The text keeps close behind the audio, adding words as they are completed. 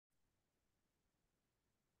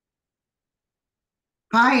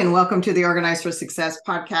Hi, and welcome to the Organized for Success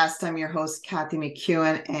podcast. I'm your host, Kathy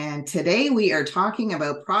McEwen, and today we are talking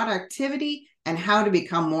about productivity and how to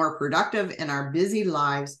become more productive in our busy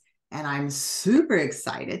lives. And I'm super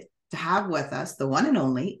excited to have with us the one and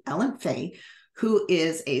only Ellen Faye, who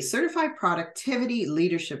is a certified productivity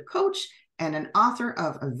leadership coach and an author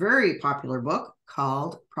of a very popular book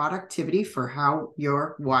called Productivity for How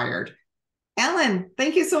You're Wired. Ellen,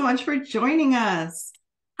 thank you so much for joining us.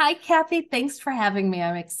 Hi, Kathy. Thanks for having me.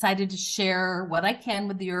 I'm excited to share what I can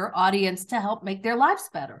with your audience to help make their lives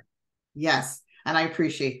better. Yes, and I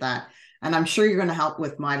appreciate that. And I'm sure you're going to help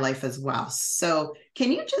with my life as well. So,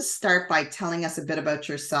 can you just start by telling us a bit about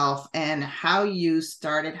yourself and how you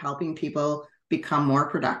started helping people become more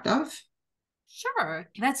productive? Sure.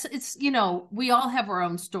 We all have our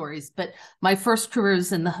own stories, but my first career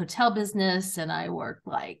was in the hotel business and I worked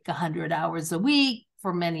like 100 hours a week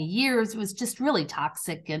for many years. It was just really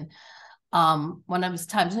toxic. And when it was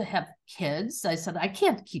time to have kids, I said, I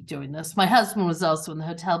can't keep doing this. My husband was also in the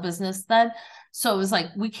hotel business then. So it was like,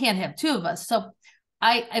 we can't have two of us. So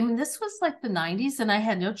I mean, this was like the 90s and I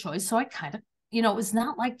had no choice. So I kind of, it was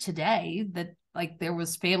not like today that like there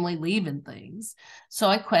was family leave and things. So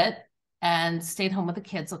I quit and stayed home with the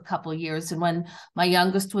kids a couple of years. And when my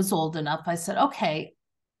youngest was old enough, I said, okay,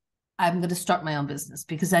 I'm going to start my own business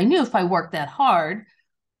because I knew if I worked that hard,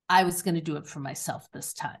 I was going to do it for myself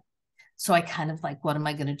this time. So I kind of like, what am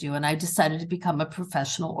I going to do? And I decided to become a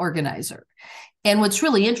professional organizer. And what's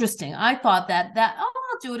really interesting, I thought that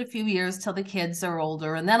I'll do it a few years till the kids are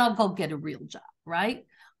older and then I'll go get a real job, right?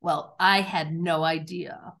 Well, I had no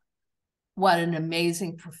idea what an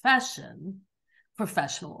amazing profession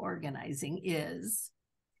professional organizing is.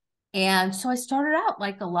 And so I started out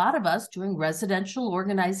like a lot of us doing residential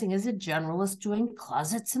organizing as a generalist, doing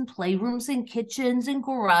closets and playrooms and kitchens and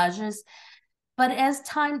garages. But as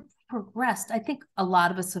time progressed, I think a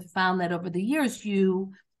lot of us have found that over the years,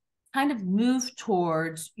 you kind of move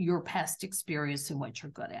towards your past experience and what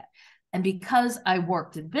you're good at. And because I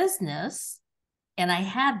worked in business and I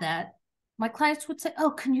had that, my clients would say,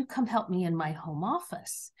 oh, can you come help me in my home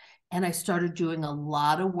office? And I started doing a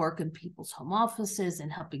lot of work in people's home offices and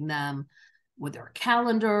helping them with their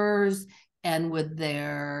calendars and with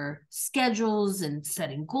their schedules and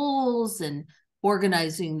setting goals and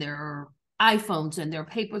organizing their iPhones and their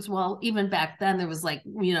papers. Well, even back then, there was like,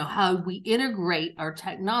 how we integrate our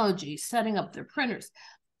technology, setting up their printers.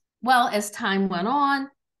 Well, as time went on,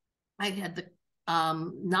 I had the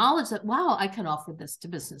knowledge that, wow, I can offer this to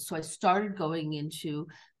business. So I started going into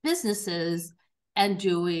businesses and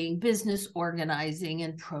doing business organizing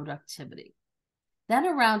and productivity. Then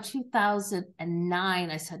around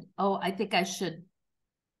 2009, I said, oh, I think I should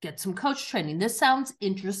get some coach training. This sounds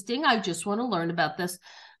interesting. I just want to learn about this.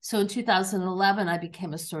 So in 2011, I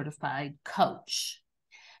became a certified coach.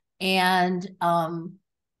 And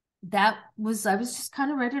I was just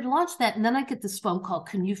kind of ready to launch that. And then I get this phone call.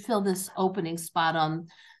 Can you fill this opening spot on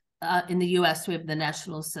in the US, we have the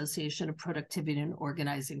National Association of Productivity and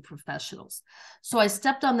Organizing Professionals. So I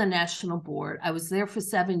stepped on the national board. I was there for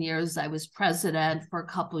 7 years. I was president for a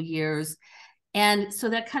couple of years. And so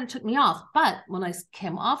that kind of took me off. But when I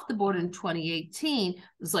came off the board in 2018, it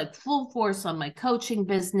was like full force on my coaching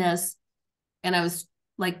business. And I was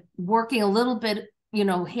like working a little bit,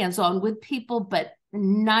 hands-on with people, but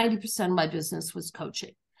 90% of my business was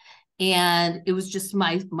coaching. And it was just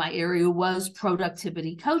my area was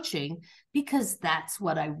productivity coaching because that's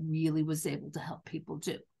what I really was able to help people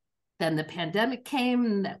do. Then the pandemic came,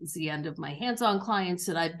 and that was the end of my hands-on clients,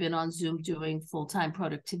 and I've been on Zoom doing full-time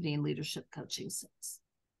productivity and leadership coaching since.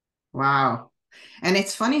 Wow. And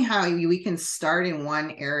it's funny how we can start in one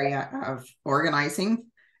area of organizing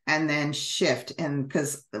and then shift. And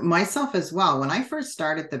because myself as well, when I first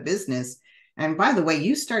started the business, and by the way,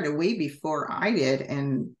 you started way before I did,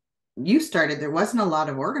 and there wasn't a lot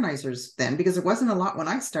of organizers then because there wasn't a lot when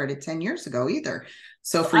I started 10 years ago either.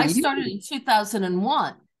 So for I you, started in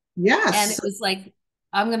 2001. yes. And it was like,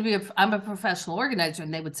 I'm a professional organizer.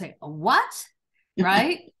 And they would say, what?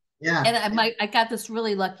 Right. Yeah. And I got this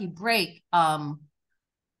really lucky break.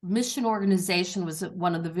 Mission Organization was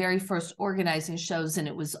one of the very first organizing shows, and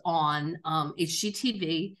it was on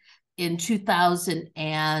HGTV in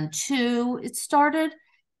 2002. It started,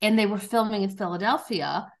 and they were filming in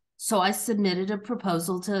Philadelphia. So I submitted a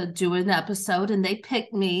proposal to do an episode and they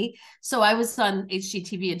picked me. So I was on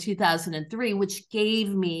HGTV in 2003, which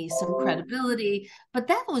gave me some credibility. But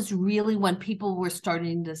that was really when people were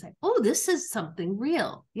starting to say, oh, this is something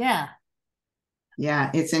real. Yeah.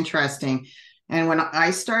 Yeah, it's interesting. And when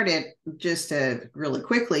I started, really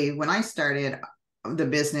quickly, when I started the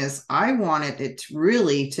business, I wanted it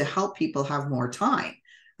really to help people have more time.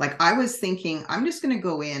 Like I was thinking, I'm just going to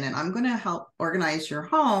go in and I'm going to help organize your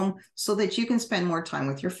home so that you can spend more time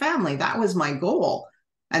with your family. That was my goal.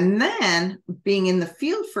 And then being in the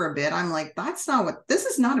field for a bit, I'm like, this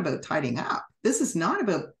is not about tidying up. This is not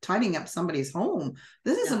about tidying up somebody's home.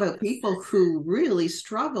 This is about people who really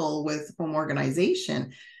struggle with home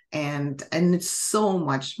organization. And it's so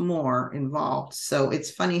much more involved. So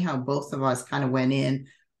it's funny how both of us kind of went in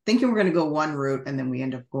thinking we're going to go one route and then we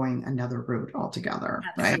end up going another route altogether.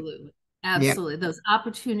 Absolutely. Right? Absolutely. Yeah. Those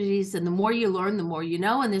opportunities, and the more you learn, the more you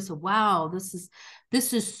know. And there's wow, this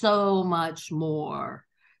is so much more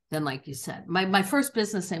than, like you said. My first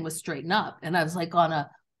business name was Straighten Up. And I was like on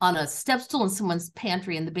a step stool in someone's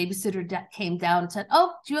pantry, and the babysitter came down and said,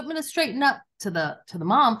 "Oh, do you want me to straighten up?" to the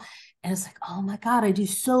mom. And it's like, oh my God, I do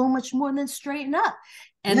so much more than straighten up.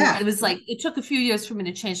 And it was like, it took a few years for me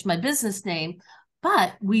to change my business name,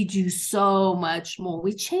 but we do so much more.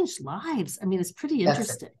 We change lives. I mean, it's pretty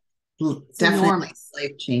interesting. It's definitely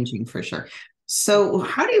life-changing for sure. So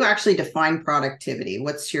how do you actually define productivity?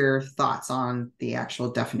 What's your thoughts on the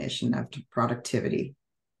actual definition of productivity?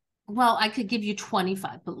 Well, I could give you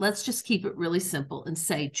 25, but let's just keep it really simple and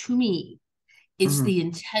say, to me, it's the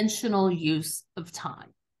intentional use of time.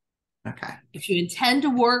 Okay. If you intend to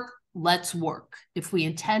work, let's work. If we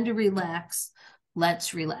intend to relax,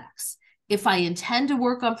 let's relax. If I intend to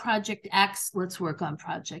work on project X, let's work on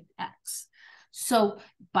project X. So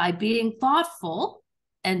by being thoughtful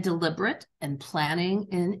and deliberate and planning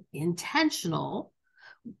and intentional,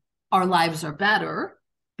 our lives are better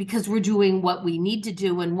because we're doing what we need to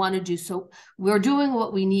do and want to do. So we're doing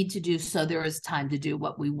what we need to do, so there is time to do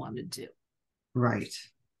what we want to do. Right.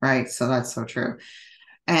 Right. So that's so true.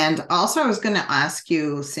 And also, I was going to ask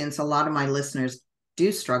you, since a lot of my listeners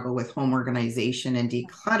do struggle with home organization and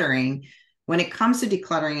decluttering, when it comes to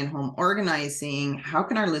decluttering and home organizing, how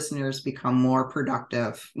can our listeners become more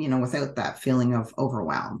productive, without that feeling of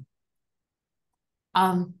overwhelm?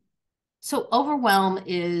 So overwhelm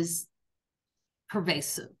is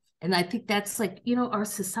pervasive. And I think that's like, our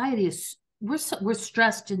society is, we're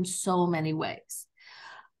stressed in so many ways.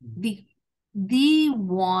 The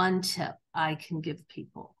one tip I can give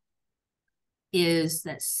people is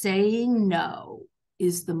that saying no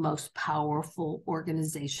is the most powerful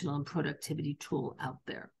organizational and productivity tool out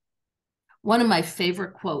there. One of my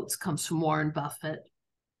favorite quotes comes from Warren Buffett,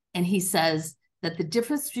 and he says that the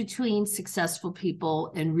difference between successful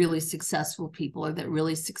people and really successful people are that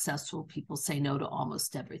really successful people say no to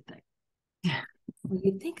almost everything. Yeah. When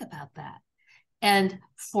you think about that. And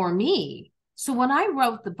for me, so when I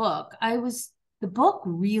wrote the book, the book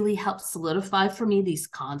really helped solidify for me these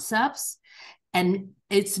concepts. And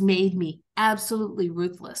it's made me absolutely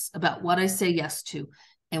ruthless about what I say yes to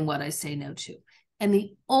and what I say no to. And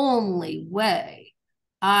the only way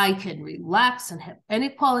I can relax and have any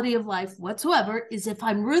quality of life whatsoever is if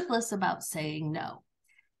I'm ruthless about saying no.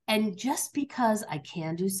 And just because I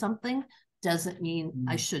can do something doesn't mean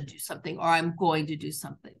I should do something or I'm going to do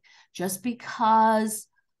something. Just because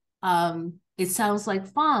it sounds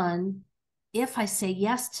like fun, if I say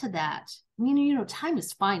yes to that, time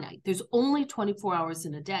is finite. There's only 24 hours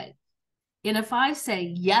in a day. And if I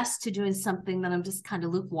say yes to doing something that I'm just kind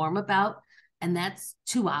of lukewarm about, and that's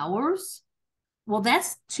 2 hours, well,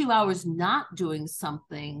 that's 2 hours not doing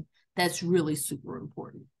something that's really super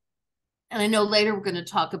important. And I know later we're going to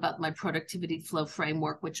talk about my productivity flow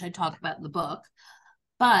framework, which I talk about in the book.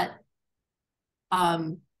 But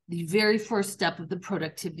the very first step of the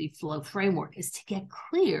productivity flow framework is to get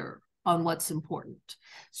clear on what's important.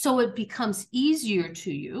 So it becomes easier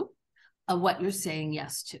to you of what you're saying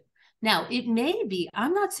yes to. Now, it may be,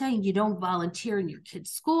 I'm not saying you don't volunteer in your kid's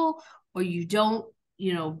school or you don't,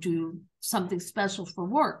 do something special for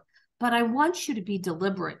work, but I want you to be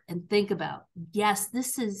deliberate and think about, yes,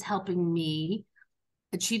 this is helping me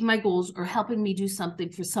achieve my goals or helping me do something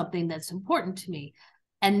for something that's important to me,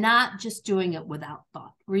 and not just doing it without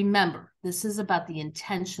thought. Remember, this is about the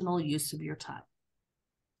intentional use of your time.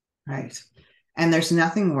 Right. And there's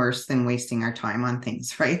nothing worse than wasting our time on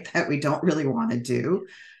things, right, that we don't really want to do.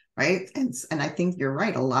 Right. And I think you're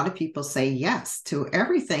right. A lot of people say yes to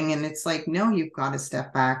everything. And it's like, no, you've got to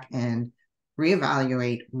step back and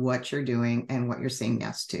reevaluate what you're doing and what you're saying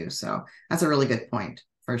yes to. So that's a really good point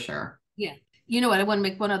for sure. Yeah. You know what? I want to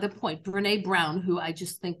make one other point. Brene Brown, who I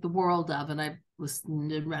just think the world of, and I've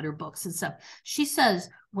listened and read her books and stuff. She says,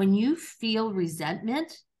 when you feel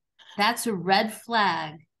resentment, that's a red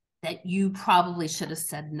flag that you probably should have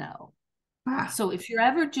said no. So if you're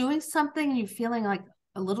ever doing something and you're feeling like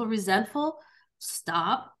a little resentful,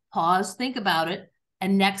 stop, pause, think about it.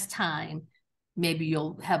 And next time, maybe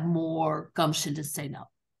you'll have more gumption to say no.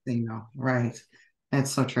 Say no. Right.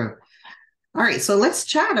 That's so true. All right, so let's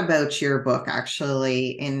chat about your book.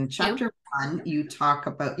 Actually, in You, chapter one, you talk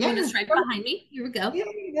about, I mean, it's right behind me. Here we go. yeah,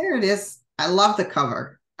 there it is. I love the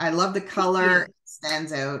cover. I love the Thank color. you. It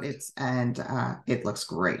stands out. It looks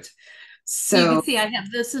great. You can So see I have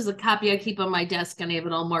this is a copy I keep on my desk and I have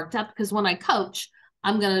it all marked up because when I coach,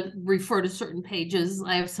 I'm going to refer to certain pages.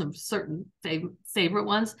 I have some certain favorite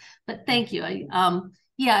ones, but thank you.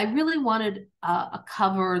 Yeah, I really wanted a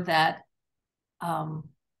cover that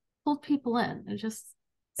pulled people in. It just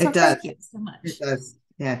so it does. thank you so It much. does.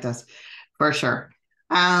 Yeah, it does for sure.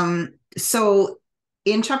 So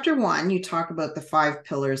in chapter one, you talk about the five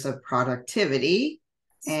pillars of productivity.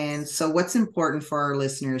 And so, what's important for our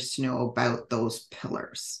listeners to know about those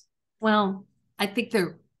pillars? Well, I think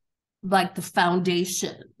they're like the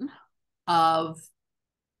foundation of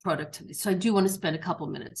productivity. So I do want to spend a couple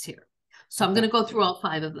minutes here. So I'm Okay. going to go through all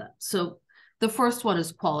five of them. So the first one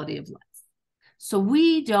is quality of life. So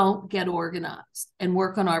we don't get organized and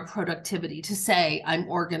work on our productivity to say I'm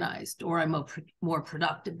organized or I'm more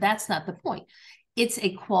productive. That's not the point. It's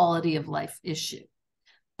a quality of life issue.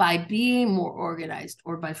 By being more organized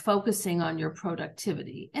or by focusing on your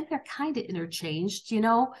productivity, and they're kind of interchanged,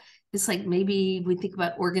 it's like maybe we think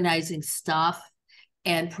about organizing stuff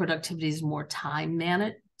and productivity is more time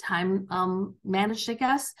managed, I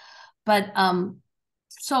guess. But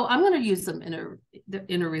so I'm going to use them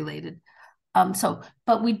interrelated.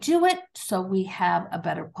 But we do it so we have a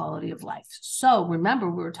better quality of life. So remember,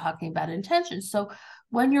 we were talking about intention. So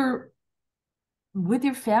when you're with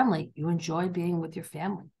your family, you enjoy being with your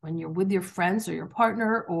family. When you're with your friends or your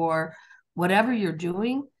partner or whatever you're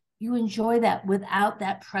doing, you enjoy that without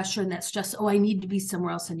that pressure and that stress. Oh, I need to be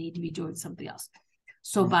somewhere else. I need to be doing something else.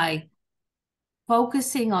 So by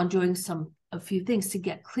focusing on doing a few things to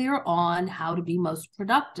get clear on how to be most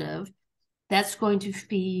productive, that's going to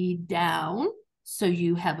feed down so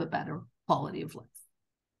you have a better quality of life.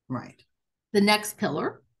 Right. The next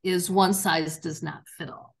pillar is one size does not fit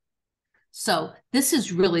all. So this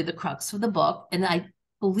is really the crux of the book. And I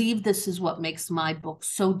believe this is what makes my book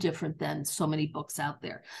so different than so many books out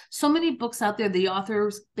there. So many books out there, the author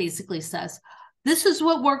basically says, this is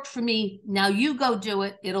what worked for me. Now you go do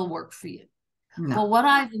it. It'll work for you. No. Well, what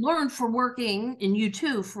I've learned from working in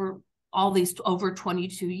U2 for all these over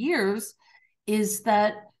 22 years is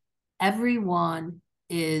that everyone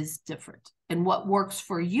is different. And what works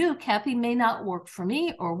for you, Kathy, may not work for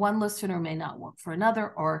me, or one listener may not work for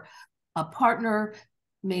another, or a partner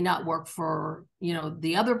may not work for,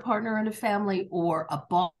 the other partner in a family, or a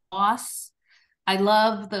boss. I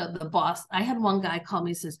love the boss. I had one guy call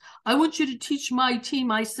me and says, I want you to teach my team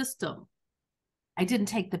my system. I didn't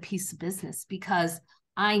take the piece of business because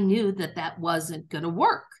I knew that wasn't going to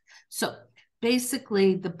work. So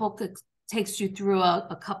basically, the book takes you through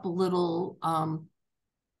a couple little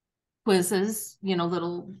quizzes,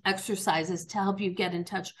 little exercises to help you get in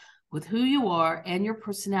touch with who you are and your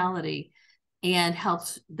personality, and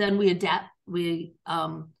helps. Then we adapt. We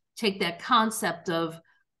take that concept of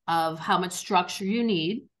how much structure you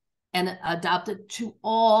need and adopt it to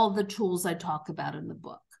all the tools I talk about in the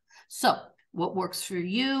book. So what works for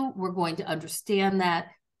you, we're going to understand that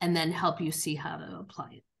and then help you see how to apply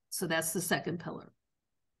it. So that's the second pillar.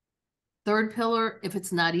 Third pillar, if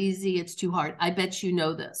it's not easy, it's too hard. I bet you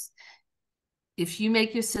know this. If you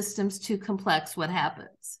make your systems too complex, what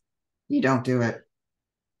happens? You don't do it.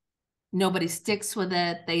 Nobody sticks with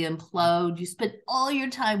it. They implode. You spend all your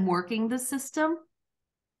time working the system.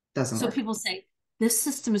 Doesn't work. So people say, this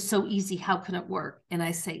system is so easy. How can it work? And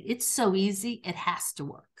I say, it's so easy. It has to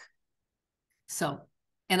work. So,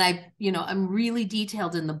 and I'm really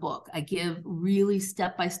detailed in the book. I give really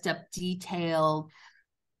step-by-step detailed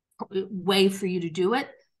way for you to do it.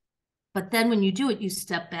 But then when you do it, you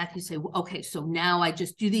step back, you say, well, okay, so now I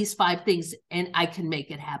just do these 5 things and I can make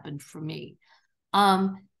it happen for me.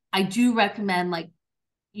 I do recommend,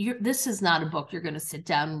 this is not a book you're going to sit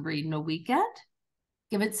down and read in a weekend.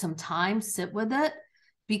 Give it some time, sit with it,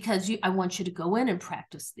 because I want you to go in and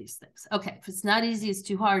practice these things. Okay, if it's not easy, it's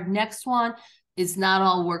too hard. Next one is not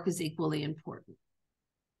all work is equally important.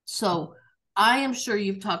 So I am sure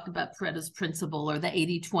you've talked about Pareto's principle or the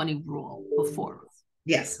 80-20 rule before.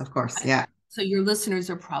 Yes, of course. Yeah. So your listeners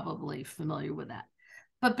are probably familiar with that.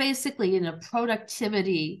 But basically in a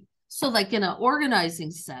productivity, so like in an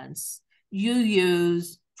organizing sense, you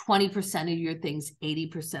use 20% of your things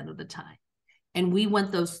 80% of the time. And we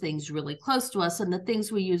want those things really close to us. And the things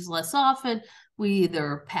we use less often, we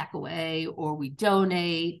either pack away or we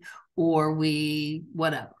donate or we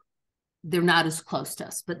whatever. They're not as close to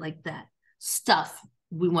us, but like that stuff,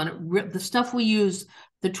 we want to rip the stuff we use,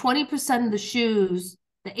 the 20% of the shoes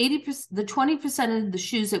the 80%, the 20% of the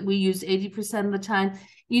shoes that we use 80% of the time,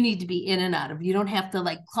 you need to be in and out of. You don't have to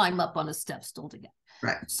like climb up on a step stool to get.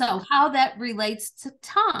 Right. So how that relates to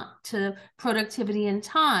time, to productivity and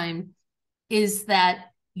time, is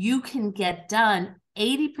that you can get done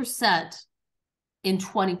 80% in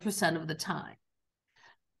 20% of the time.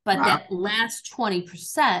 But Wow. that last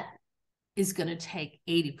 20% is going to take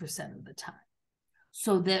 80% of the time.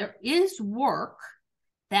 So there is work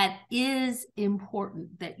that is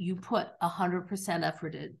important that you put 100%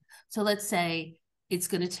 effort in. So let's say it's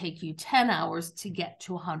going to take you 10 hours to get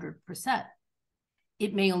to 100%.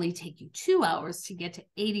 It may only take you 2 hours to get to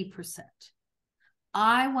 80%.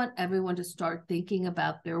 I want everyone to start thinking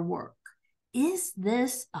about their work. Is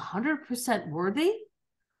this 100% worthy?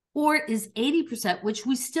 Or is 80%, which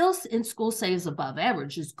we still in school say is above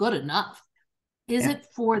average, is good enough? Is it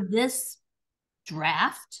for this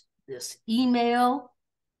draft, this email,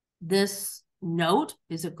 this note?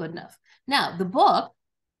 Is it good enough? Now, the book,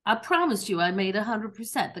 I promised you I made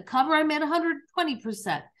 100%. The cover, I made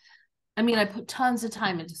 120%. I mean, I put tons of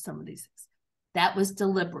time into some of these things. That was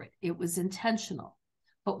deliberate. It was intentional.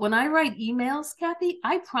 But when I write emails, Kathy,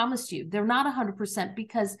 I promise you, they're not 100%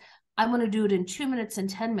 because I want to do it in 2 minutes and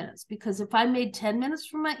 10 minutes. Because if I made 10 minutes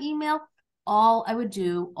from my email, all I would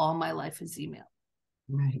do all my life is email.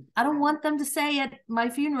 Right. I don't want them to say at my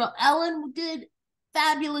funeral, Ellen did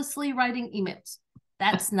fabulously writing emails.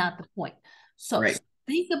 That's not the point. So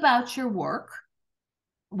think about your work.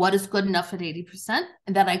 What is good enough at 80%,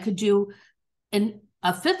 and that I could do in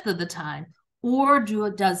a fifth of the time, or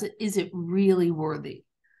is it really worthy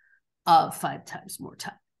of 5 times more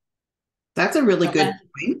time? That's a really good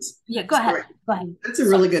point. Yeah, go ahead. Go ahead. That's a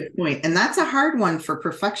really good point. And that's a hard one for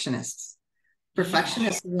perfectionists.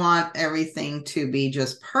 Perfectionists want everything to be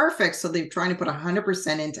just perfect. So they're trying to put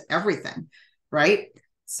 100% into everything, right?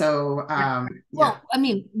 So, well, I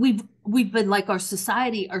mean, we've been like our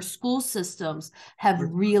society, our school systems have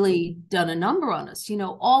really done a number on us. You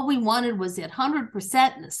know, all we wanted was that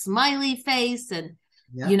 100% and a smiley face. And,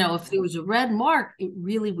 you know, if there was a red mark,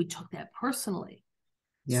 we took that personally.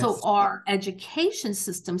 Yes. So our education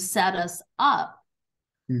system set us up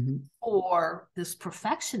for this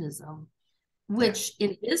perfectionism, which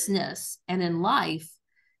in business and in life,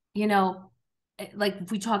 you know, like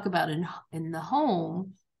if we talk about in the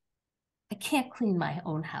home, I can't clean my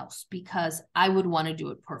own house because I would want to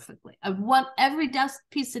do it perfectly. I would want every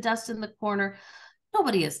piece of dust in the corner.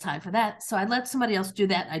 Nobody has time for that. So I let somebody else do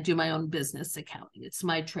that. I do my own business accounting. It's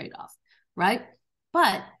my trade-off, right?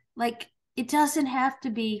 But like, it doesn't have to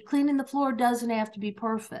be, cleaning the floor doesn't have to be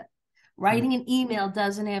perfect. Writing an email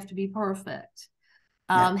doesn't have to be perfect.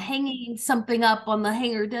 Hanging something up on the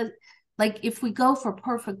hanger does. Like, if we go for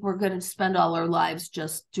perfect, we're going to spend all our lives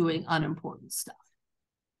just doing unimportant stuff.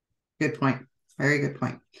 Good point. Very good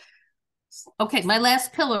point. Okay, my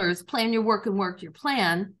last pillar is plan your work and work your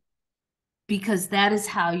plan, because that is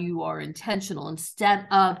how you are intentional. Instead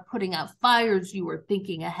of putting out fires, you are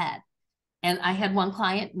thinking ahead. And I had one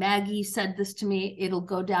client, Maggie, said this to me, it'll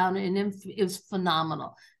go down, and it was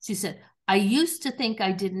phenomenal. She said, I used to think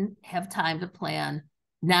I didn't have time to plan.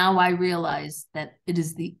 Now I realize that it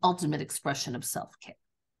is the ultimate expression of self-care.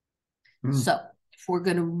 So if we're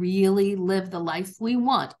going to really live the life we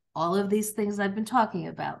want, all of these things I've been talking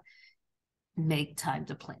about, make time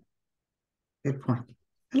to plan. Good point.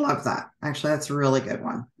 I love that. Actually, that's a really good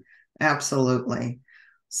one. Absolutely.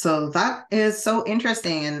 So that is so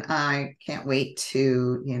interesting. And I can't wait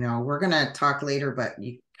to, we're going to talk later, but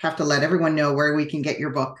you have to let everyone know where we can get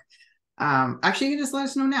your book. Actually, you can just let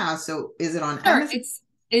us know now. So is it on Amazon?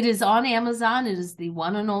 It is on Amazon. It is the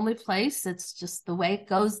one and only place. It's just the way it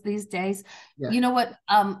goes these days. Yeah. You know what?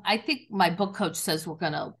 I think my book coach says we're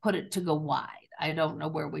going to put it to go wide. I don't know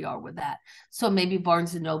where we are with that. So maybe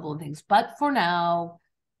Barnes and Noble and things. But for now,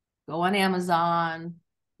 go on Amazon.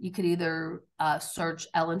 You could either search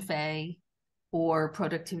Ellen Faye or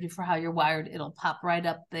Productivity for How You're Wired. It'll pop right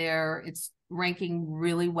up there. It's ranking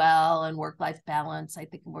really well in work-life balance. I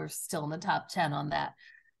think we're still in the top 10 on that.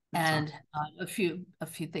 And a few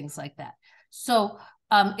things like that. So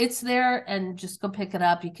it's there, and just go pick it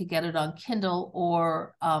up. You could get it on Kindle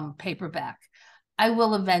or paperback. I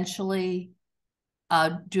will eventually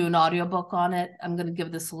do an audiobook on it. I'm going to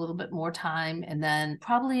give this a little bit more time, and then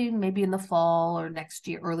probably maybe in the fall or next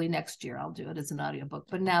year, early next year, I'll do it as an audiobook.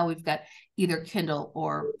 But now we've got either Kindle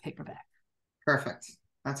or paperback. Perfect.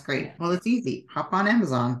 That's great. Yeah. Well, it's easy. Hop on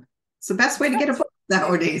Amazon. It's the best way to get a book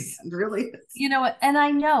nowadays. It really is. You know, and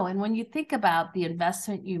I know, and when you think about the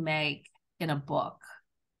investment you make in a book,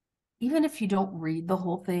 even if you don't read the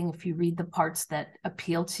whole thing, if you read the parts that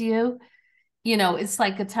appeal to you, you know, it's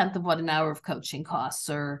like a tenth of what an hour of coaching costs,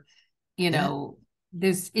 or, you Yeah. know,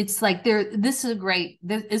 it's like this is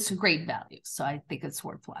it's a great value. So I think it's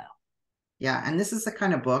worthwhile. Yeah. And this is the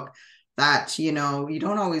kind of book that, you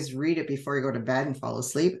don't always read it before you go to bed and fall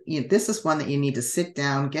asleep. This is one that you need to sit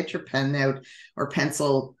down, get your pen out or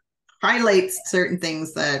pencil, highlight certain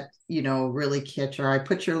things that, really catch your eye.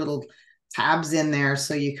 Put your little tabs in there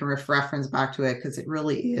so you can reference back to it, because it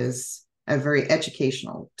really is a very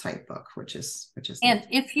educational type book, which is And neat.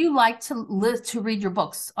 if you like to read your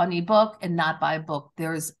books on ebook and not buy a book,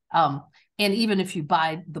 there's and even if you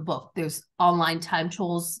buy the book, there's online time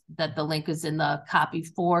tools that the link is in the copy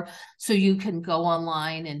for, so you can go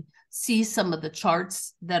online and see some of the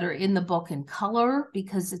charts that are in the book in color,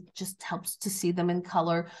 because it just helps to see them in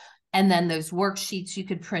color. And then there's worksheets you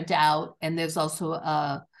could print out, and there's also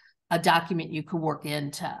a document you could work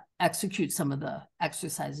in to execute some of the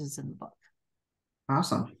exercises in the book.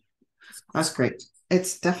 Awesome. That's great.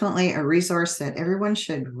 It's definitely a resource that everyone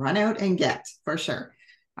should run out and get, for sure.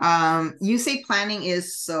 You say planning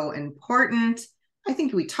is so important. I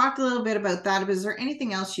think we talked a little bit about that, but is there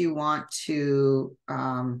anything else you want to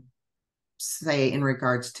say in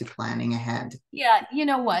regards to planning ahead? Yeah, you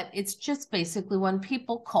know what? It's just basically when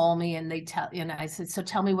people call me and they tell, I said, so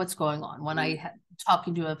tell me what's going on when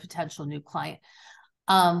talking to a potential new client.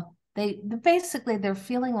 They basically, they're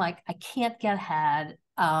feeling like I can't get ahead.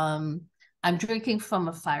 I'm drinking from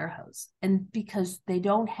a fire hose, and because they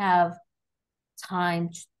don't have time,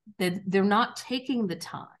 they're not taking the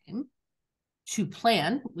time to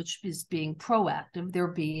plan, which is being proactive. They're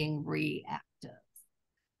being reactive.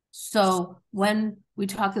 So when we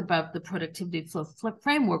talk about the productivity flow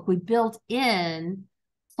framework, we built in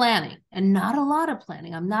planning, and not a lot of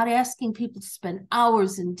planning. I'm not asking people to spend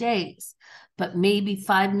hours and days, but maybe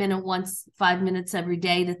 5 minutes every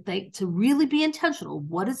day to think, to really be intentional.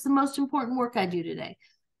 What is the most important work I do today?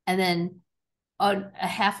 And then a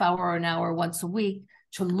half hour or an hour once a week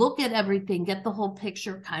to look at everything, get the whole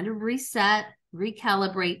picture, kind of reset,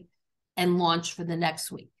 recalibrate, and launch for the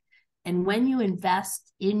next week. And when you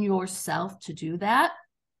invest in yourself to do that,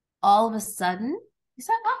 all of a sudden you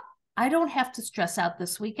say, oh, I don't have to stress out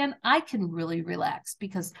this weekend. I can really relax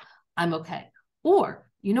because I'm okay. Or,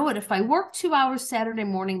 you know what, if I work 2 hours Saturday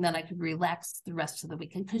morning, then I could relax the rest of the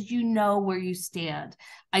weekend, because you know where you stand.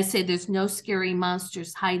 I say there's no scary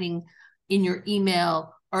monsters hiding in your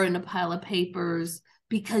email or in a pile of papers,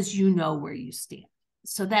 because you know where you stand.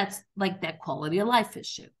 So that's like that quality of life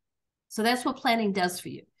issue. So that's what planning does for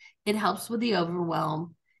you. It helps with the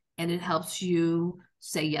overwhelm, and it helps you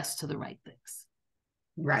say yes to the right things.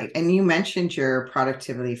 Right. And you mentioned your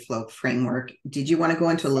productivity flow framework. Did you want to go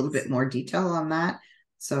into a little bit more detail on that,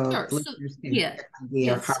 so Sure. listeners can Yeah. get an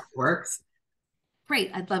idea of how it works?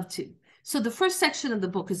 Great. I'd love to. So the first section of the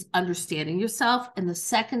book is understanding yourself, and the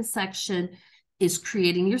second section is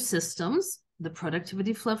creating your systems, the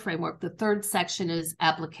productivity flow framework. The third section is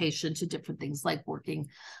application to different things like working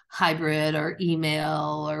hybrid or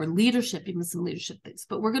email or leadership, even some leadership things.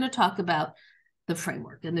 But we're going to talk about the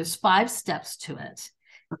framework, and there's 5 steps to it.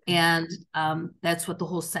 And that's what the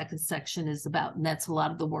whole second section is about. And that's a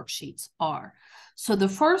lot of the worksheets are. So the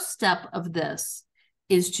first step of this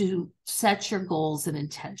is to set your goals and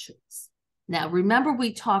intentions. Now, remember,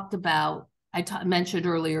 we talked about, mentioned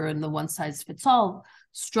earlier in the one size fits all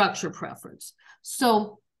structure preference.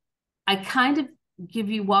 So I kind of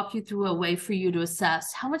walk you through a way for you to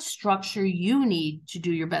assess how much structure you need to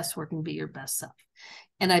do your best work and be your best self.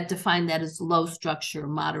 And I've defined that as low structure,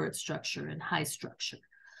 moderate structure, and high structure.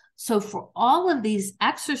 So for all of these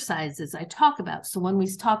exercises I talk about, so when we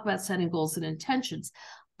talk about setting goals and intentions,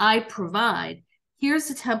 I provide,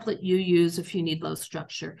 here's a template you use if you need low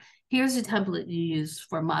structure. Here's a template you use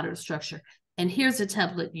for moderate structure. And here's a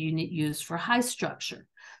template you use for high structure.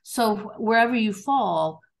 So wherever you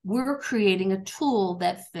fall, we're creating a tool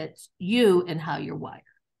that fits you and how you're wired.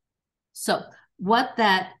 So what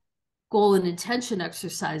that goal and intention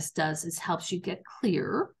exercise does is helps you get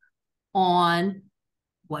clear on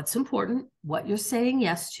what's important, what you're saying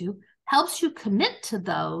yes to, helps you commit to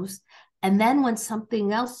those. And then when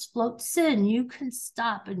something else floats in, you can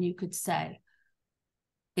stop and you could say,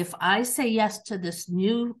 if I say yes to this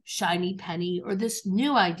new shiny penny or this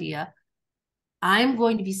new idea, I'm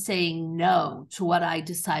going to be saying no to what I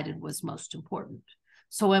decided was most important.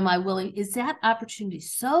 So am I willing? Is that opportunity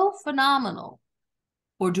so phenomenal?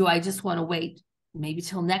 Or do I just want to wait maybe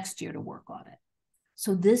till next year to work on it?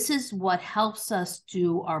 So this is what helps us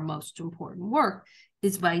do our most important work,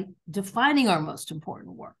 is by defining our most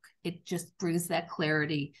important work. It just brings that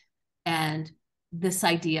clarity and this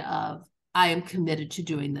idea of, I am committed to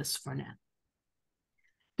doing this for now.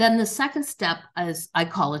 Then the second step is I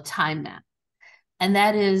call a time map. And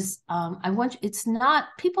that is, it's not,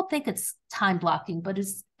 people think it's time blocking, but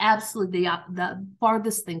it's absolutely the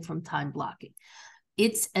farthest thing from time blocking.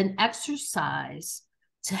 It's an exercise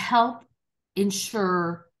to help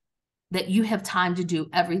ensure that you have time to do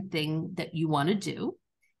everything that you want to do,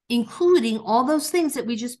 including all those things that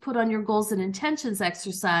we just put on your goals and intentions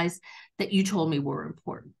exercise that you told me were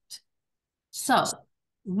important. So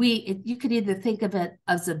you could either think of it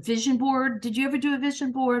as a vision board. Did you ever do a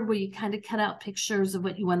vision board where you kind of cut out pictures of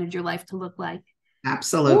what you wanted your life to look like?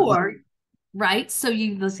 Absolutely. Or, right? So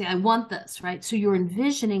let's say, I want this, right? So you're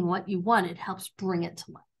envisioning what you want. It helps bring it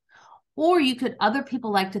to life. Or other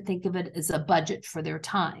people like to think of it as a budget for their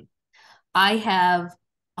time. I have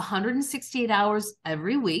 168 hours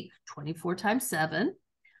every week, 24 times 7.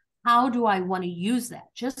 How do I want to use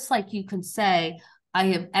that? Just like you can say, I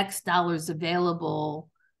have X dollars available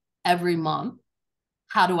every month.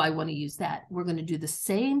 How do I want to use that? We're going to do the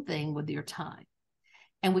same thing with your time.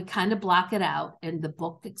 And we kind of block it out. And the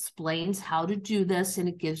book explains how to do this. And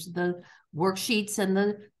it gives the worksheets and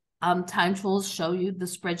the time tools show you, the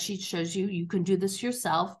spreadsheet shows you can do this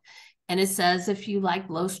yourself. And it says, if you like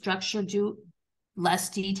low structure, do less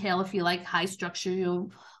detail. If you like high structure,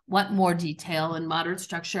 you'll want more detail, and moderate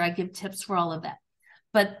structure. I give tips for all of that.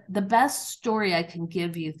 But the best story I can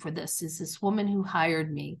give you for this is this woman who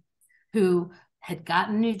hired me, who had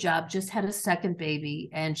gotten a new job, just had a second baby,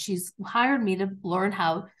 and she's hired me to learn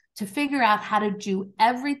how to figure out how to do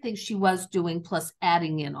everything she was doing, plus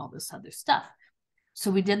adding in all this other stuff.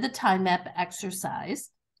 So we did the time map exercise.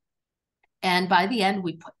 And by the end,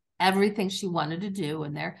 we put everything she wanted to do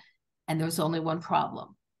in there. And there was only one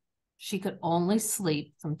problem. She could only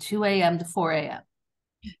sleep from 2 a.m. to 4 a.m.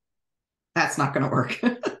 That's not going to work.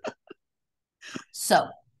 So,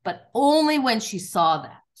 but only when she saw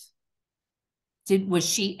that was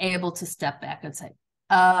she able to step back and say,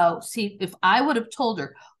 oh, see, if I would have told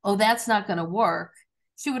her, oh, that's not going to work,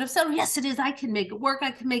 she would have said, oh, yes, it is. I can make it work.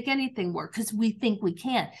 I can make anything work, because we think we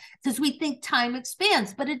can, because we think time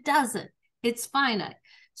expands, but it doesn't. It's finite.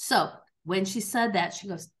 So when she said that, she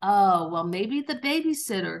goes, oh, well, maybe the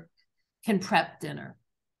babysitter can prep dinner.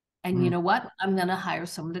 And you know what? I'm going to hire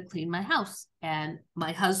someone to clean my house. And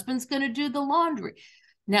my husband's going to do the laundry.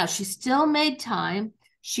 Now, she still made time.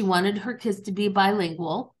 She wanted her kids to be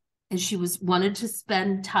bilingual. And she wanted to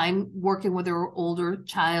spend time working with her older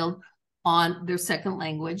child on their second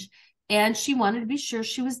language. And she wanted to be sure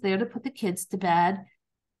she was there to put the kids to bed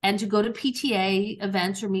and to go to PTA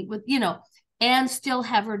events or meet with, and still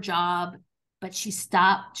have her job. But she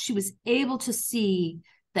stopped. She was able to see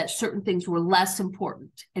that certain things were less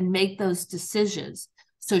important and make those decisions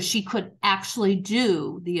so she could actually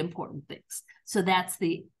do the important things. So that's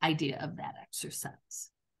the idea of that exercise.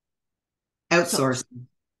 Outsourcing.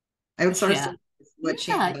 Outsourcing Yeah. is what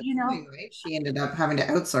she ended up doing, right? She ended up having to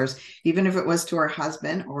outsource, even if it was to her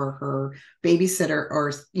husband or her babysitter,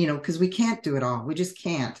 or, because we can't do it all. We just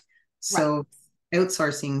can't. So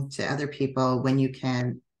outsourcing to other people when you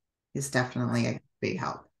can is definitely a big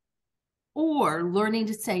help. Or learning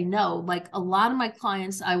to say no. Like a lot of my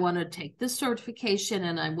clients, I want to take this certification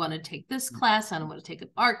and I want to take this class and I want to take an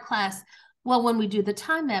art class. Well, when we do the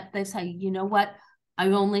time map, they say, you know what? I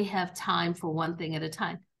only have time for one thing at a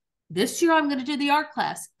time. This year, I'm going to do the art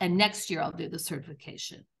class, and next year, I'll do the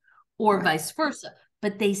certification, or vice versa.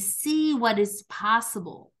 But they see what is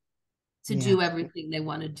possible to do everything they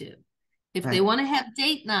want to do. If they want to have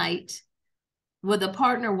date night with a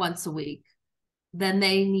partner once a week, then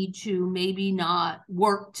they need to maybe not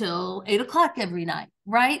work till 8 o'clock every night,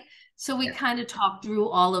 right? So we kind of talk through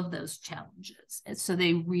all of those challenges. And so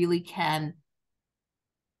they really can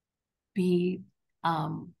be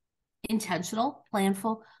intentional,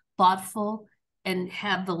 planful, thoughtful, and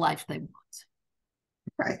have the life they want.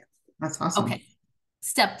 Right. That's awesome. Okay.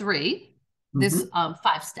 Step 3, this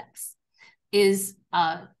 5 steps, is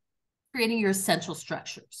creating your essential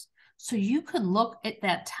structures. So you can look at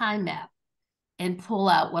that time map and pull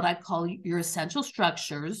out what I call your essential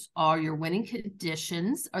structures, are your winning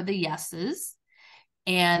conditions are the yeses,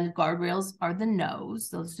 and guardrails are the nos.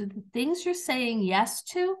 Those are the things you're saying yes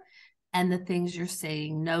to and the things you're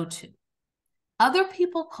saying no to. Other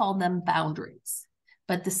people call them boundaries.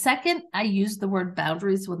 But the second I use the word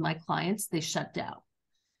boundaries with my clients, they shut down.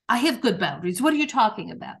 I have good boundaries. What are you talking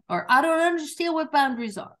about? Or I don't understand what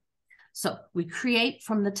boundaries are. So we create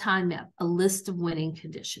from the time map a list of winning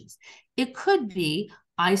conditions. It could be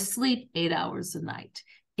I sleep 8 hours a night.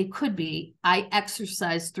 It could be I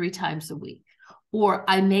exercise 3 times a week, or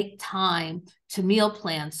I make time to meal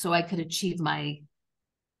plan so I could achieve my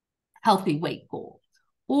healthy weight goal,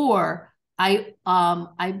 or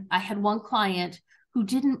I had one client who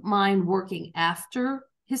didn't mind working after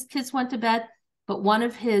his kids went to bed, but one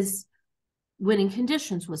of his winning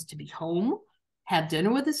conditions was to be home, have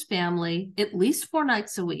dinner with his family at least 4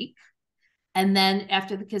 nights a week. And then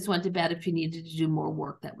after the kids went to bed, if he needed to do more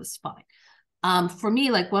work, that was fine. For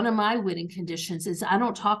me, like one of my winning conditions is I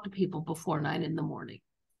don't talk to people before 9 in the morning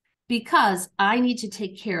because I need to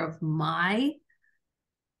take care of my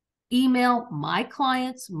email, my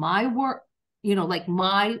clients, my work, like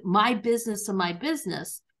my business and my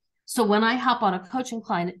business. So when I hop on a coaching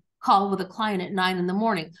client call with a client at 9 in the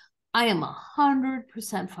morning, I am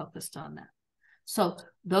 100% focused on that. So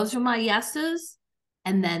those are my yeses.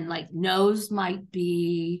 And then like no's might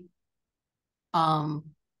be,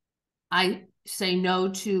 I say no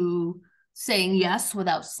to saying yes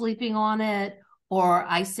without sleeping on it, or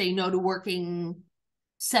I say no to working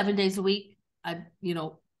 7 days a week.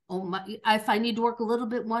 If I need to work a little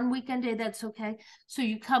bit one weekend day, that's okay. So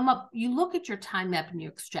you look at your time map and you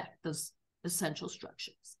extract those essential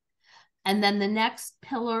structures. And then the next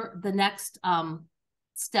pillar, the next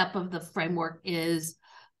step of the framework is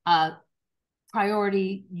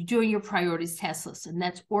doing your priorities task list. And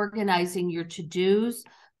that's organizing your to-dos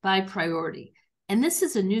by priority. And this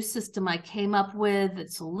is a new system I came up with.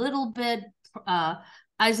 It's a little bit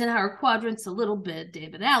Eisenhower quadrants, a little bit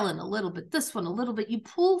David Allen, a little bit this one, a little bit. You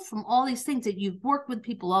pull from all these things that you've worked with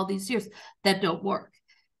people all these years that don't work.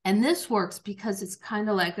 And this works because it's kind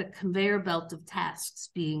of like a conveyor belt of tasks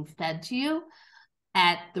being fed to you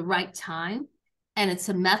at the right time. And it's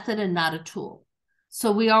a method and not a tool.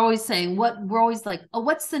 So we're always saying, we're always like, oh,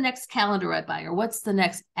 what's the next calendar I buy? Or what's the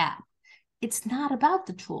next app? It's not about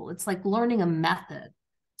the tool. It's like learning a method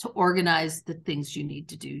to organize the things you need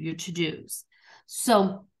to do, your to-dos.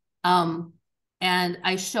 So, and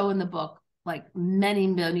I show in the book, like many,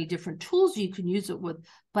 many different tools you can use it with,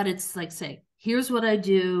 but it's like, say, here's what I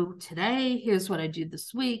do today, here's what I do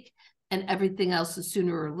this week, and everything else is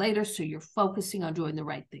sooner or later. So you're focusing on doing the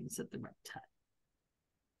right things at the right time.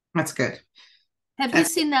 That's good. Have you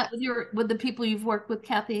seen that with the people you've worked with,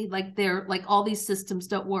 Kathy? Like they're like all these systems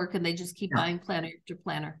don't work and they just keep buying planner after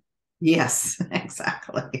planner. Yes,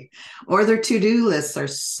 exactly. Or their to-do lists are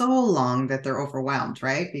so long that they're overwhelmed,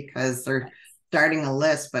 right? Because they're starting a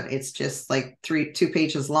list, but it's just like 2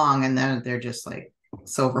 pages long, and then they're just like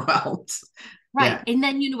so overwhelmed. Right. Yeah. And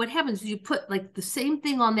then what happens is you put like the same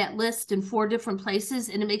thing on that list in 4 different places,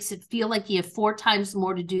 and it makes it feel like you have 4 times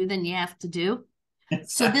more to do than you have to do.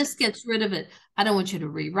 So this gets rid of it. I don't want you to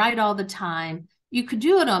rewrite all the time. You could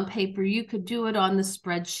do it on paper. You could do it on the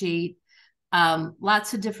spreadsheet.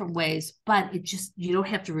 Lots of different ways, but you don't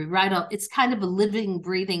have to rewrite all. It's kind of a living,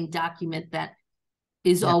 breathing document that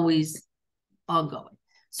is always ongoing.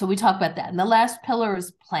 So we talk about that. And the last pillar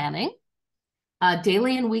is planning,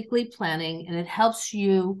 daily and weekly planning, and it helps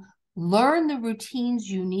you learn the routines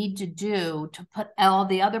you need to do to put all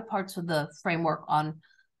the other parts of the framework on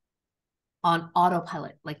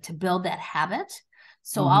autopilot, like to build that habit.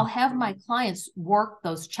 So I'll have my clients work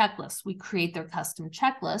those checklists. We create their custom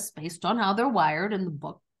checklists based on how they're wired, and the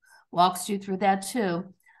book walks you through that too.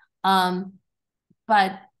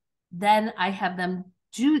 But then I have them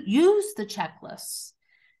use the checklists.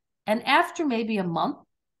 And after maybe a month,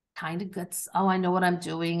 kind of gets, oh, I know what I'm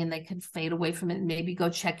doing, and they can fade away from it and maybe go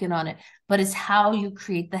check in on it. But it's how you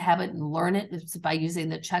create the habit and learn it. It's by using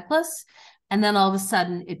the checklists. And then all of a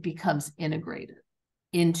sudden it becomes integrated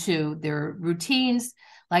into their routines.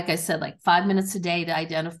 Like I said, like 5 minutes a day to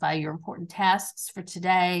identify your important tasks for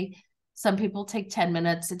today. Some people take 10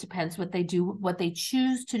 minutes. It depends what they do, what they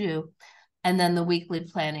choose to do. And then the weekly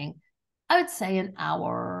planning, I would say an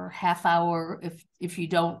hour, half hour, if you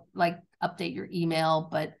don't like update your email,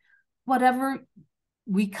 but whatever,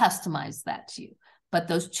 we customize that to you. But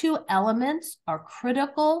those 2 elements are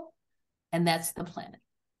critical, and that's the planning.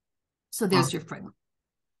 So there's your framework.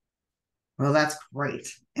 Well, that's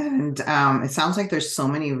great. And it sounds like there's so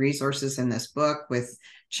many resources in this book with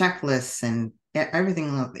checklists and everything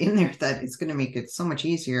in there that it's going to make it so much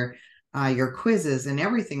easier. Your quizzes and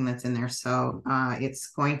everything that's in there. So it's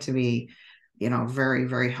going to be, very,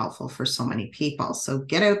 very helpful for so many people. So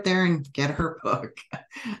get out there and get her book.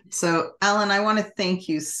 So Ellen, I want to thank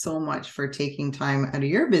you so much for taking time out of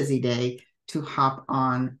your busy day to hop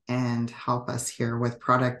on and help us here with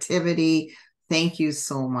productivity. Thank you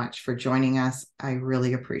so much for joining us. I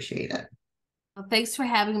really appreciate it. Well, thanks for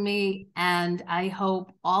having me. And I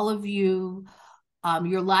hope all of you,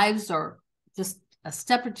 your lives are just a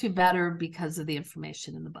step or 2 better because of the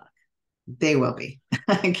information in the book. They will be.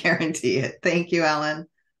 I guarantee it. Thank you, Ellen.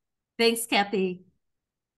 Thanks, Kathy.